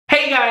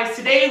guys,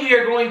 today we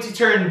are going to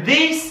turn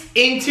this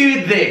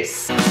into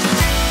this.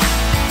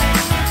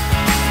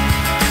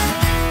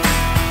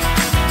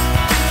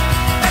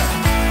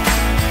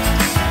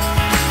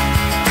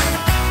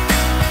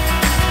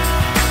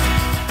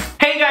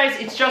 Hey guys,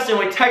 it's Justin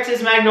with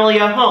Texas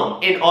Magnolia Home,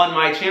 and on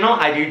my channel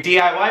I do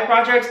DIY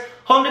projects,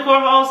 home decor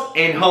hauls,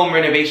 and home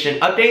renovation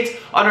updates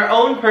on our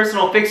own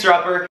personal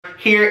fixer-upper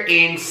here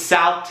in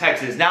South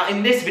Texas. Now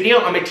in this video,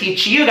 I'm going to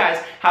teach you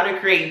guys how to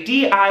create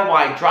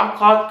DIY drop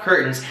cloth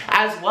curtains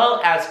as well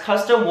as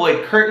custom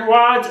wood curtain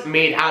rods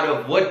made out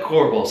of wood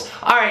corbels.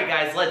 Alright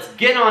guys, let's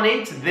get on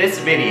into this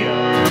video.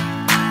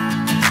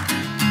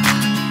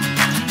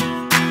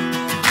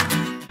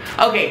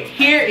 Okay,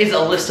 here is a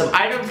list of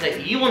items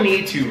that you will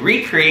need to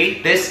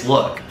recreate this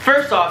look.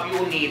 First off, you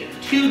will need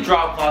 2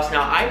 drop cloths.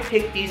 Now, I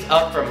picked these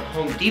up from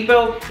Home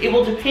Depot. It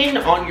will depend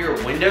on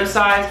your window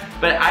size,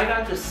 but I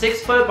got the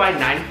 6 foot by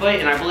 9 foot,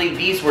 and I believe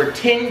these were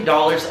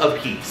 $10 a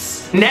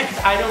piece.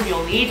 Next item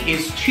you'll need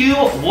is 2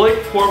 wood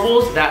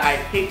corbels that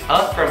I picked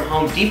up from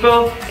Home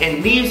Depot,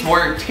 and these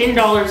were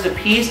 $10 a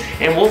piece,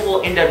 and what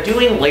we'll end up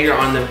doing later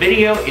on the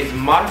video is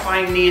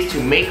modifying these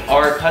to make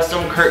our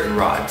custom curtain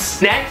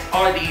rods. Next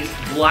are these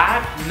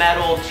black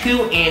metal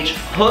 2-inch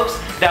hooks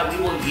that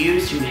we will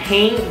use to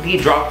hang the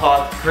drop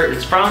cloth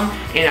curtains from,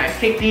 and I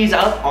picked these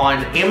up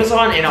on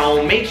Amazon, and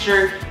I'll make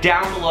sure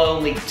down below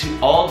link to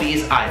all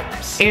these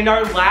items. And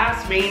our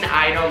last main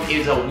item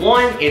is a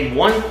 1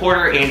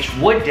 1/4 inch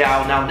wood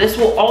dowel. Now this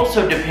will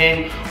also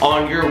depend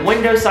on your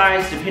window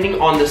size depending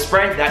on the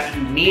spread that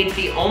you need.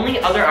 The only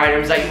other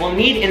items that you will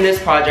need in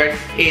this project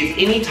is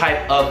any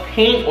type of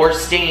paint or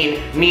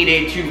stain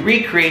needed to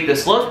recreate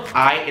this look.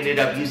 I ended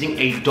up using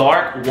a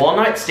dark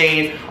walnut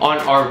stain on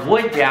our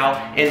wood dowel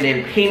and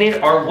then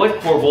painted our wood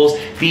corbels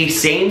the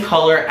same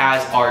color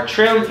as our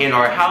trim in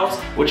our house,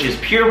 which is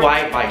pure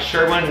white by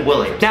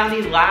Sherwin-Williams. Now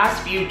the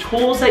last few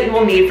tools that you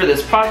will need for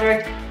this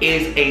project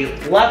is a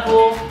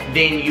level,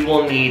 then you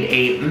will need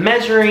a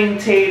measuring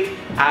tape,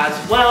 as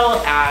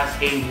well as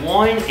a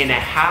 1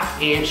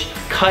 1/2 inch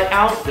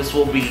cutout. This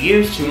will be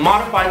used to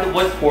modify the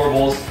wood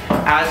corbels,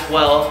 as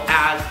well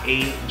as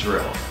a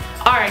drill.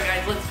 Alright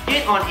guys, let's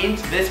get on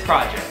into this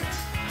project.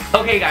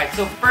 Okay guys,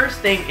 so first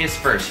thing is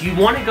first, you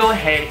want to go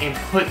ahead and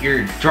put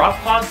your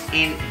drop cloths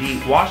in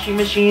the washing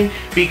machine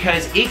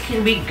because it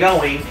can be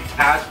going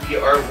as we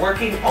are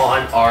working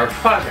on our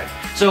project.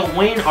 So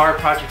when our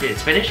project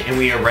is finished and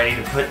we are ready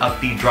to put up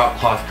the drop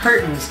cloth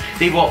curtains,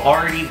 they will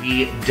already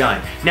be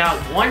done. Now,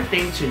 one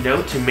thing to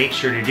note to make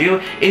sure to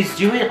do is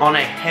do it on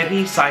a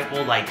heavy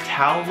cycle like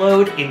towel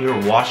load in your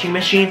washing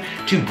machine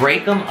to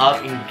break them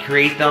up and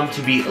create them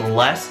to be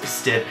less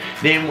stiff.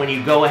 Then when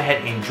you go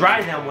ahead and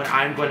dry them, what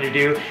I'm going to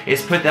do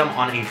is put them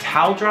on a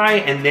towel dry,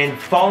 and then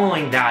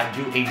following that,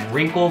 do a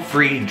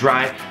wrinkle-free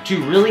dry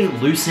to really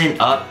loosen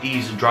up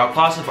these drop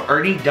cloths. I've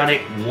already done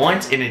it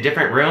once in a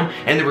different room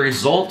and the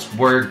results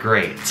were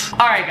great.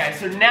 Alright guys,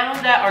 so now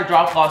that our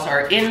drop cloths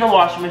are in the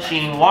washing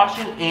machine,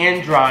 washing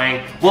and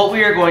drying, what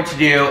we are going to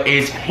do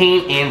is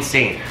paint and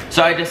stain.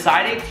 So I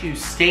decided to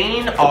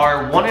stain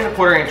our 1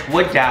 1/4 inch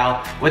wood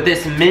dowel with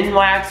this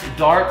Minwax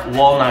dark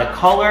walnut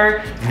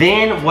color.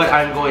 Then what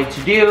I'm going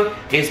to do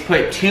is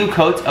put 2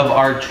 coats of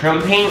our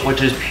trim paint,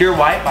 which is pure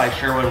white by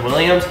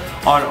Sherwin-Williams,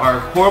 on our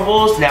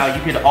corbels. Now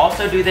you could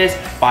also do this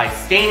by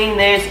staining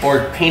this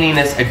or painting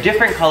this a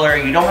different color.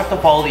 You don't have to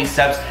follow these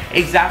steps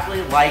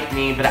exactly like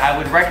me, but I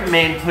would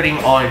recommend putting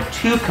on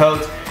 2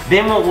 coats.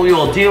 Then what we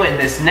will do in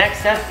this next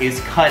step is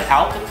cut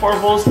out the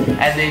corbels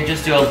and then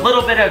just do a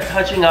little bit of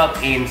touching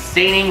up in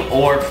staining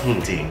or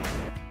painting.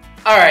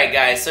 Alright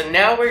guys, so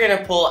now we're going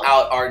to pull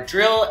out our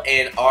drill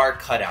and our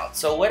cutout.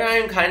 So what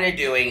I'm kind of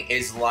doing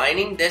is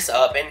lining this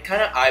up and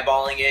kind of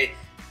eyeballing it.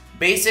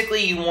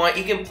 Basically, you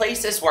can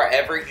place this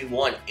wherever you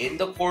want in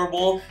the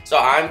corbel. So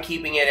I'm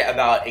keeping it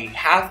about a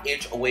 1/2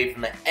 inch away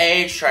from the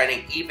edge, trying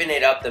to even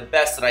it up the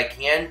best that I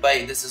can.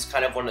 But this is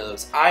kind of one of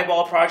those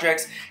eyeball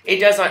projects. It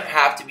doesn't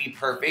have to be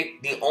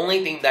perfect. The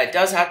only thing that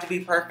does have to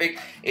be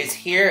perfect is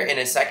here in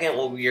a second.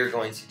 What we are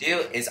going to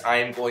do is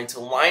I'm going to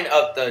line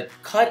up the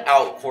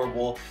cutout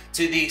corbel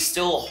to the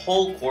still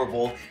whole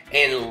corbel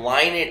and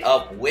line it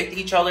up with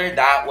each other.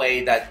 That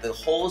way that the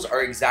holes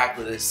are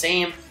exactly the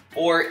same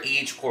for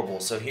each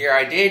corbel. So here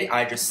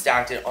I just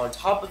stacked it on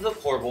top of the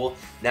corbel.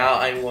 Now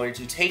I'm going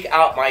to take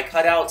out my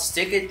cutout,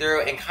 stick it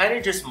through, and kind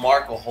of just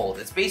mark a hole.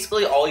 That's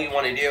basically all you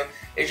want to do,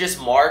 is just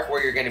mark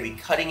where you're going to be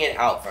cutting it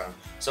out from.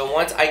 So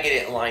once I get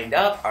it lined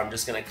up, I'm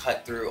just going to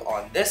cut through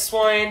on this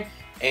one.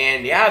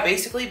 And yeah,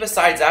 basically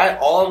besides that,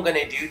 all I'm going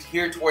to do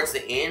here towards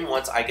the end,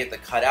 once I get the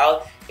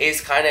cutout, is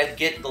kind of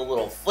get the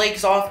little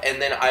flakes off,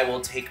 and then I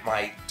will take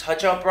my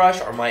touch-up brush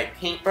or my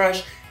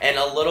paintbrush and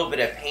a little bit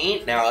of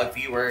paint. Now if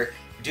you were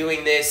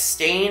doing this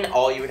stain,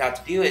 all you would have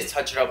to do is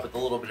touch it up with a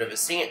little bit of a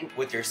sand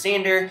with your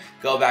sander,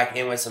 go back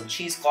in with some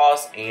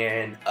cheesecloths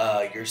and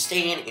your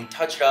stain and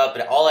touch it up.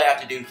 But all I have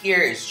to do here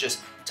is just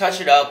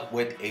touch it up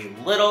with a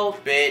little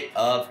bit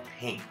of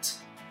paint.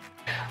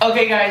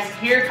 Okay guys,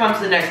 here comes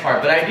the next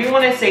part, but I do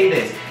want to say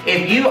this.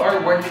 If you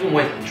are working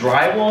with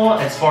drywall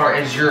as far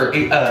as your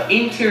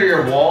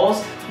interior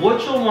walls,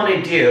 what you'll want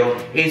to do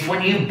is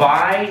when you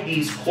buy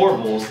these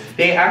corbels,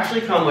 they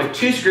actually come with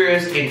 2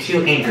 screws and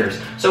 2 anchors.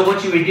 So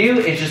what you would do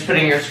is just put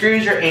in your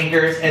screws, your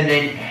anchors, and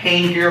then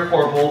hang your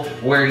corbel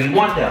where you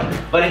want them.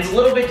 But it's a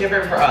little bit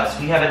different for us.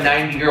 We have a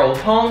 90-year-old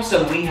home,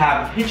 so we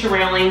have a picture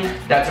railing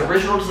that's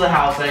original to the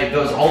house and it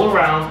goes all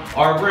around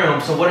our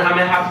room. So what I'm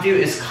gonna have to do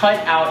is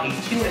cut out a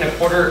 2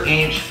 1/4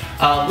 inch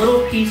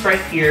little piece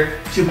right here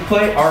to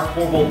put our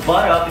corbel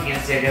butt up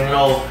against it, and then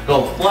it'll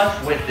go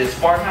flush with this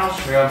farmhouse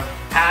trim,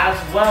 as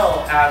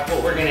well as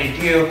what we're gonna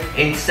do,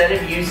 instead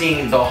of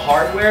using the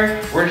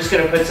hardware, we're just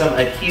gonna put some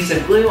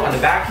adhesive glue on the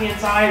backhand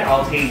side.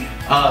 I'll take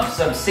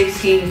some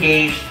 16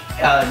 gauge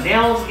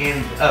nails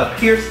and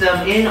pierce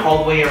them in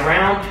all the way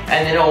around,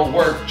 and then it'll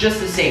work just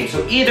the same.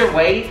 So either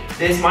way,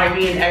 this might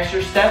be an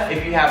extra step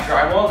if you have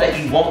drywall that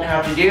you won't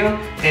have to do,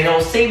 and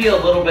it'll save you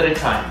a little bit of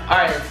time. All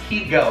right, let's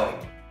keep going.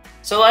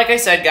 So like I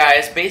said,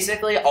 guys,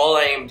 basically all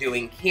I am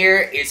doing here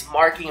is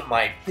marking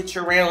my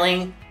picture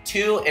railing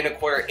 2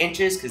 1/4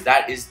 inches, because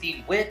that is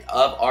the width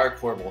of our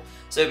corbel.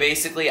 So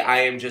basically I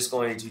am just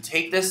going to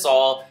take this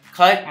saw,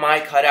 cut my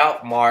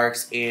cutout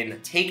marks,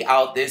 and take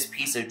out this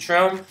piece of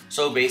trim.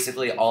 So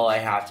basically all I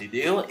have to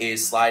do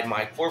is slide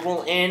my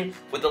corbel in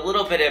with a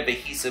little bit of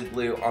adhesive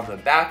glue on the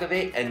back of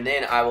it, and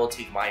then I will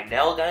take my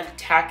nail gun,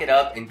 tack it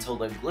up until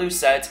the glue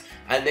sets,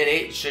 and then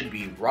it should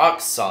be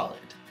rock solid.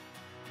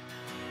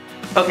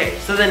 Okay,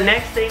 so the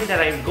next thing that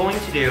I'm going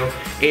to do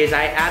is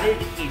I added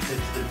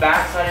adhesive to the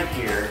back side of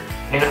here,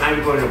 and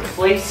I'm going to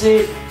place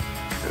it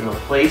in the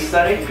place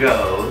that it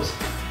goes.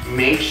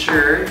 Make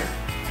sure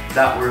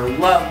that we're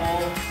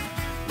level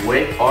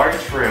with our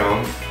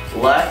trim,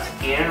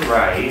 left and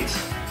right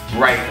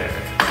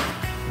there.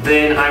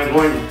 Then I'm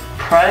going to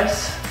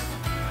press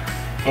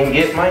and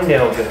get my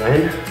nail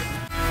gun.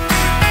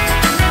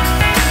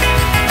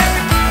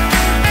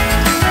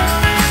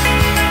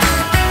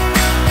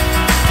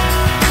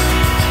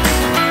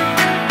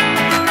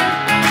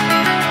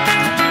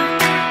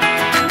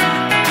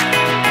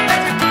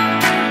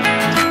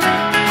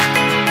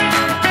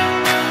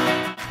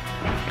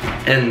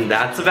 And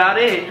that's about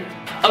it.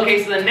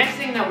 Okay, so the next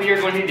thing that we are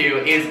going to do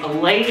is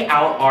lay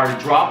out our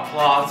drop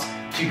cloths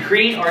to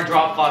create our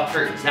drop cloth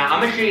curtains. Now,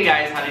 I'm gonna show you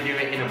guys how to do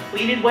it in a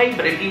pleated way,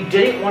 but if you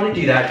didn't want to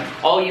do that,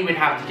 all you would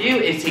have to do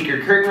is take your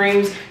curtain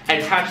rings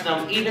and attach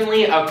them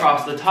evenly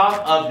across the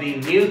top of the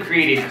new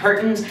created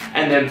curtains,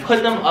 and then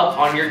put them up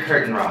on your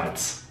curtain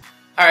rods.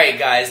 Alright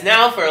guys,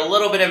 now for a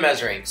little bit of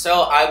measuring.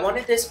 So I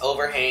wanted this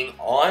overhang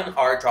on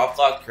our drop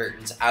cloth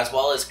curtains, as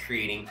well as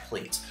creating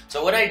pleats.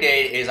 So what I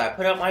did is I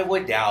put up my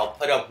wood dowel,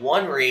 put up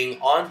 1 ring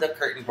on the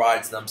curtain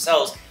rods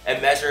themselves,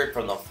 and measured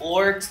from the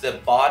floor to the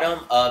bottom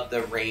of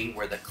the ring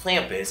where the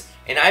clamp is.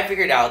 And I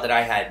figured out that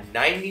I had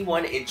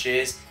 91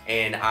 inches,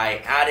 and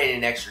I added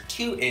an extra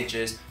 2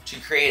 inches to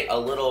create a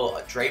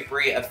little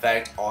drapery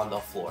effect on the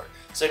floor.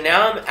 So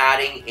now I'm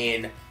adding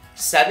in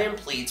 7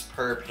 pleats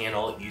per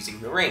panel using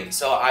the ring.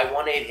 So I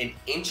wanted an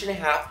 1.5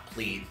 inch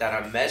pleat that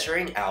I'm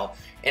measuring out,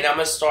 and I'm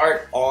gonna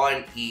start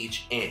on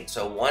each end.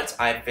 So once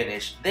I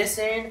finish this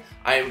end,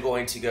 I am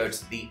going to go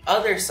to the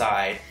other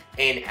side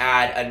and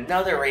add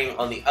another ring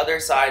on the other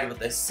side with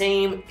the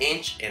same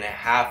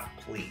 1.5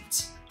 inch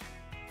pleats.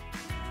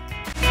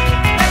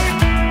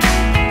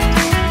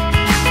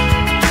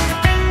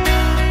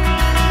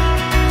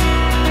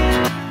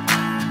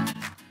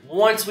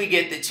 Once we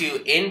get the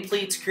 2 end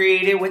pleats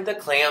created with the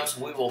clamps,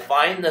 we will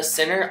find the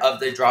center of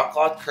the drop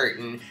cloth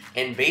curtain,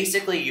 and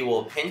basically you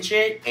will pinch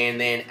it and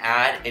then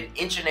add 1.5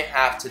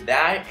 inches to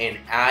that and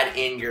add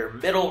in your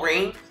middle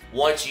ring.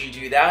 Once you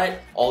do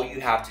that, all you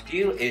have to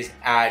do is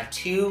add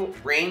 2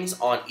 rings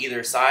on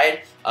either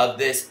side of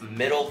this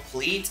middle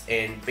pleat,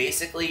 and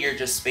basically you're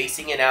just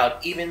spacing it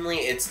out evenly.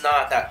 It's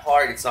not that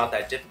hard, it's not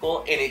that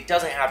difficult, and it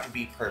doesn't have to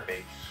be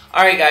perfect.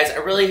 Alright guys, I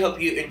really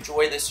hope you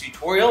enjoyed this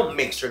tutorial.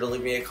 Make sure to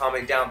leave me a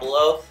comment down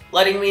below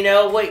letting me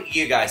know what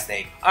you guys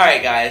think.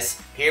 Alright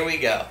guys, here we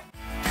go.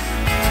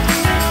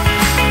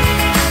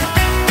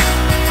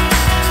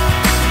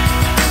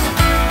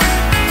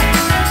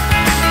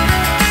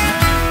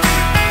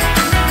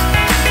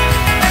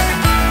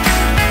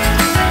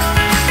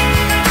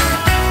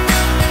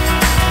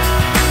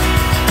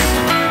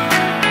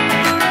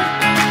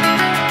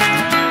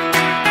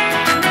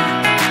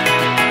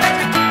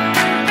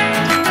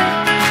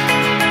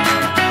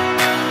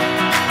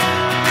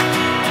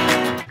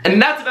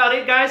 And that's about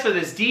it guys for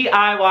this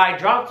DIY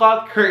drop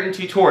cloth curtain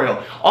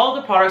tutorial. All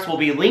the products will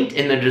be linked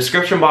in the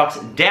description box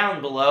down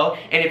below,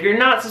 and if you're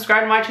not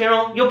subscribed to my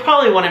channel, you'll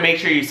probably want to make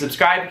sure you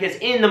subscribe, because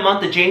in the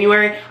month of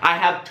January, I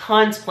have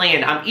tons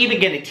planned. I'm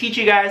even going to teach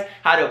you guys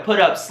how to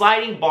put up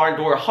sliding barn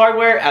door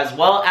hardware as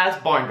well as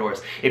barn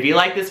doors. If you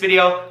like this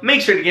video,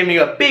 make sure to give me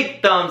a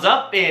big thumbs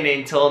up, and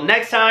until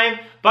next time,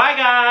 bye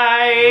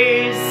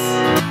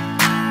guys!